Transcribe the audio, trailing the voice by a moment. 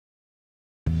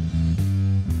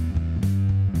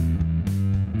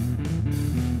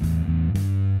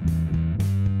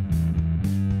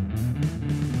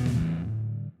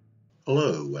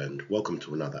Hello and welcome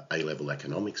to another A-Level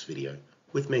Economics video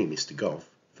with me, Mr Goff,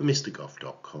 for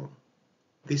MrGoff.com.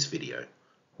 This video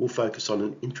will focus on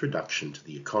an introduction to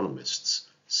the economists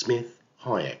Smith,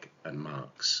 Hayek and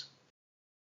Marx.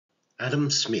 Adam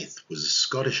Smith was a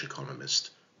Scottish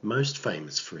economist most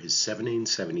famous for his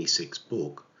 1776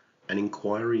 book, An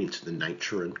Inquiry into the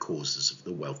Nature and Causes of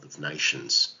the Wealth of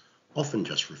Nations, often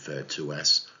just referred to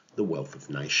as the Wealth of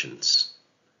Nations.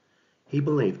 He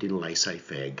believed in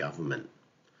laissez-faire government.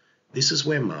 This is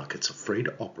where markets are free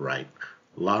to operate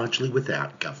largely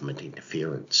without government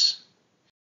interference.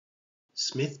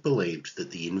 Smith believed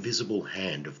that the invisible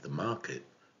hand of the market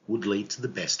would lead to the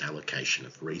best allocation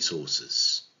of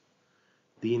resources.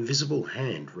 The invisible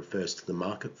hand refers to the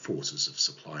market forces of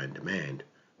supply and demand,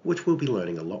 which we'll be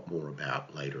learning a lot more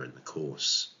about later in the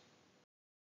course.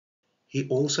 He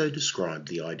also described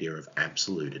the idea of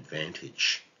absolute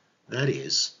advantage, that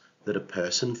is, that a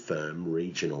person, firm,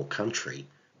 region or country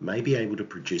may be able to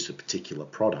produce a particular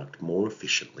product more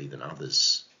efficiently than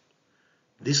others.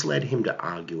 This led him to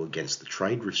argue against the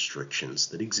trade restrictions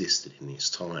that existed in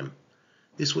his time.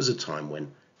 This was a time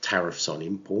when tariffs on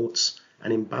imports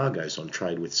and embargoes on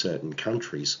trade with certain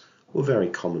countries were very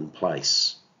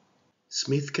commonplace.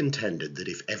 Smith contended that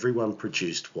if everyone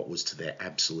produced what was to their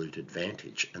absolute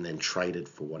advantage and then traded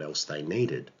for what else they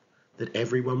needed, that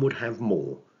everyone would have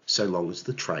more so long as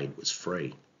the trade was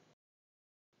free.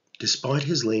 Despite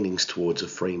his leanings towards a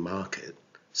free market,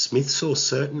 Smith saw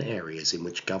certain areas in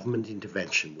which government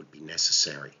intervention would be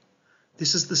necessary.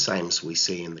 This is the same as we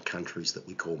see in the countries that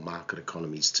we call market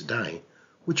economies today,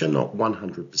 which are not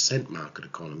 100% market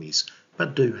economies,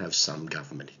 but do have some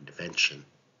government intervention.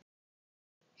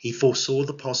 He foresaw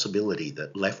the possibility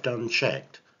that, left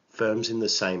unchecked, firms in the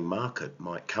same market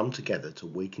might come together to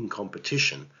weaken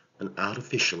competition and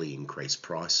artificially increase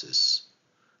prices.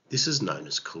 This is known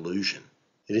as collusion.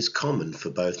 It is common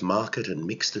for both market and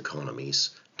mixed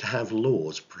economies to have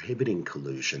laws prohibiting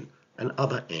collusion and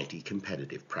other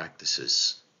anti-competitive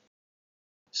practices.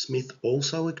 Smith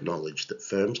also acknowledged that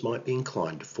firms might be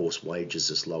inclined to force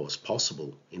wages as low as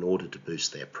possible in order to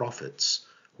boost their profits,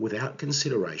 without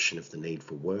consideration of the need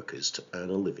for workers to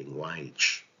earn a living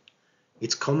wage.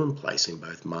 It's commonplace in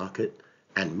both market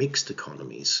and mixed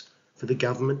economies for the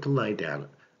government to lay down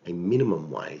a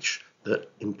minimum wage that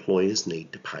employers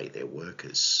need to pay their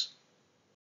workers.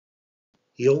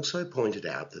 He also pointed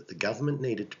out that the government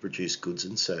needed to produce goods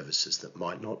and services that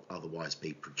might not otherwise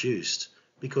be produced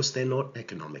because they're not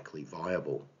economically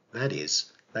viable. That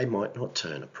is, they might not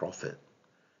turn a profit.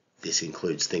 This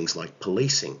includes things like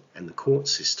policing and the court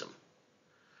system.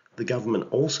 The government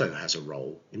also has a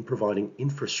role in providing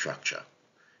infrastructure.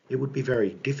 It would be very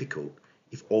difficult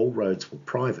if all roads were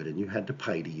private and you had to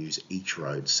pay to use each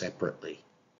road separately.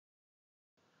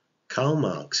 Karl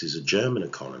Marx is a German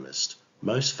economist,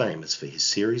 most famous for his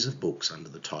series of books under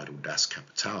the title Das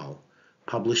Kapital,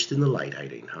 published in the late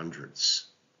 1800s.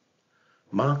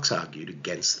 Marx argued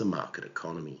against the market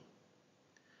economy.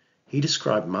 He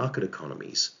described market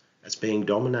economies as being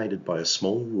dominated by a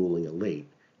small ruling elite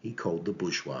he called the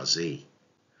bourgeoisie.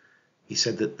 He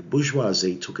said that the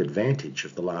bourgeoisie took advantage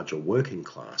of the larger working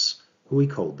class, who he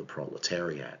called the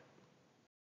proletariat.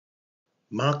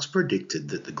 Marx predicted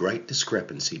that the great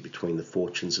discrepancy between the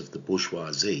fortunes of the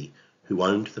bourgeoisie, who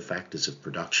owned the factors of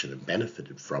production and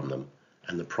benefited from them,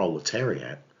 and the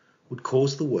proletariat, would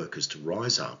cause the workers to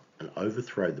rise up and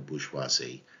overthrow the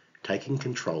bourgeoisie, taking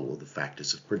control of the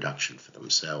factors of production for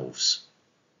themselves.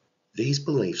 These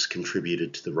beliefs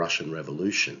contributed to the Russian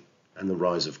Revolution and the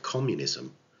rise of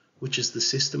communism, which is the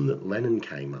system that Lenin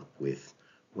came up with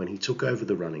when he took over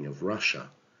the running of Russia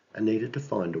and needed to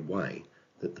find a way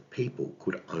that the people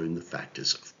could own the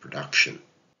factors of production.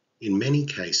 In many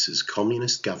cases,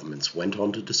 communist governments went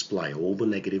on to display all the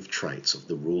negative traits of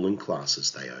the ruling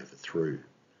classes they overthrew.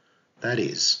 That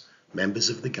is, members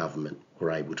of the government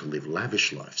were able to live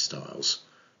lavish lifestyles,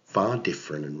 far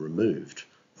different and removed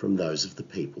from those of the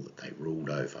people that they ruled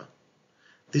over.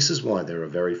 This is why there are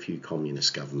very few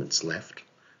communist governments left,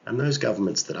 and those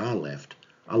governments that are left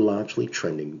are largely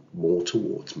trending more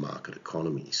towards market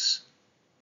economies.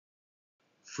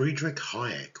 Friedrich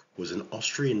Hayek was an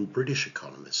Austrian-British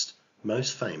economist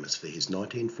most famous for his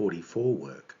 1944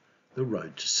 work, The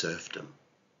Road to Serfdom.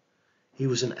 He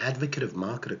was an advocate of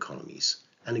market economies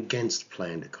and against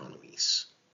planned economies.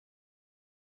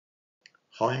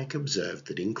 Hayek observed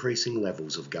that increasing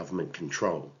levels of government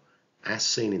control, as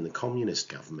seen in the communist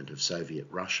government of Soviet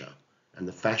Russia and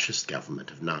the fascist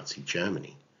government of Nazi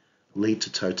Germany, lead to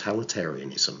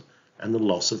totalitarianism and the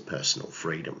loss of personal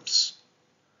freedoms.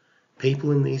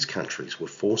 People in these countries were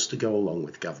forced to go along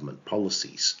with government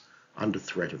policies, under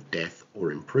threat of death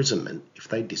or imprisonment if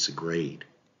they disagreed.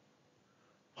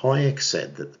 Hayek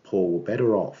said that the poor were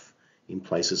better off in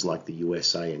places like the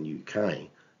USA and UK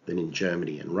than in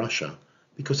Germany and Russia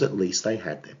because at least they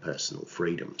had their personal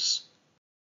freedoms.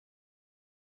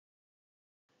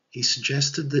 He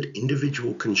suggested that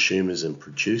individual consumers and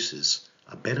producers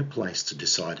are better placed to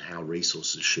decide how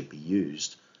resources should be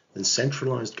used than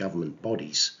centralised government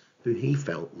bodies who he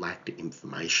felt lacked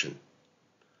information.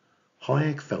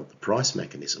 Hayek felt the price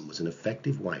mechanism was an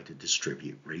effective way to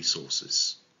distribute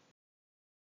resources.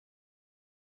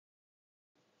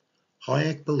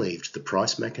 Hayek believed the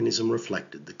price mechanism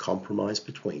reflected the compromise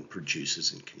between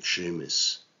producers and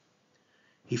consumers.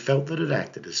 He felt that it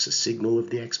acted as a signal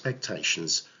of the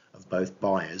expectations of both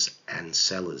buyers and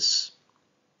sellers.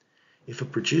 If a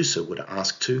producer were to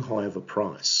ask too high of a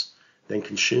price, then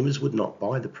consumers would not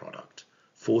buy the product,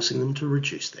 forcing them to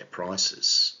reduce their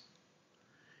prices.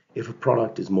 If a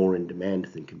product is more in demand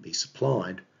than can be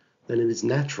supplied, then it is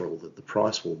natural that the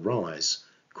price will rise,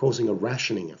 causing a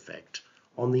rationing effect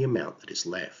on the amount that is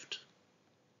left.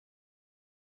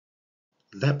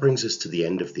 That brings us to the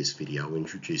end of this video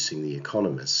introducing the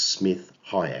economists Smith,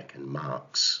 Hayek and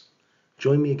Marx.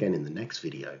 Join me again in the next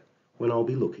video when I'll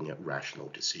be looking at rational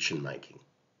decision making.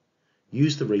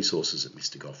 Use the resources at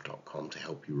mrgoff.com to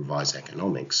help you revise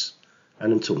economics,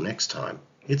 and until next time,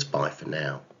 it's bye for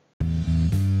now.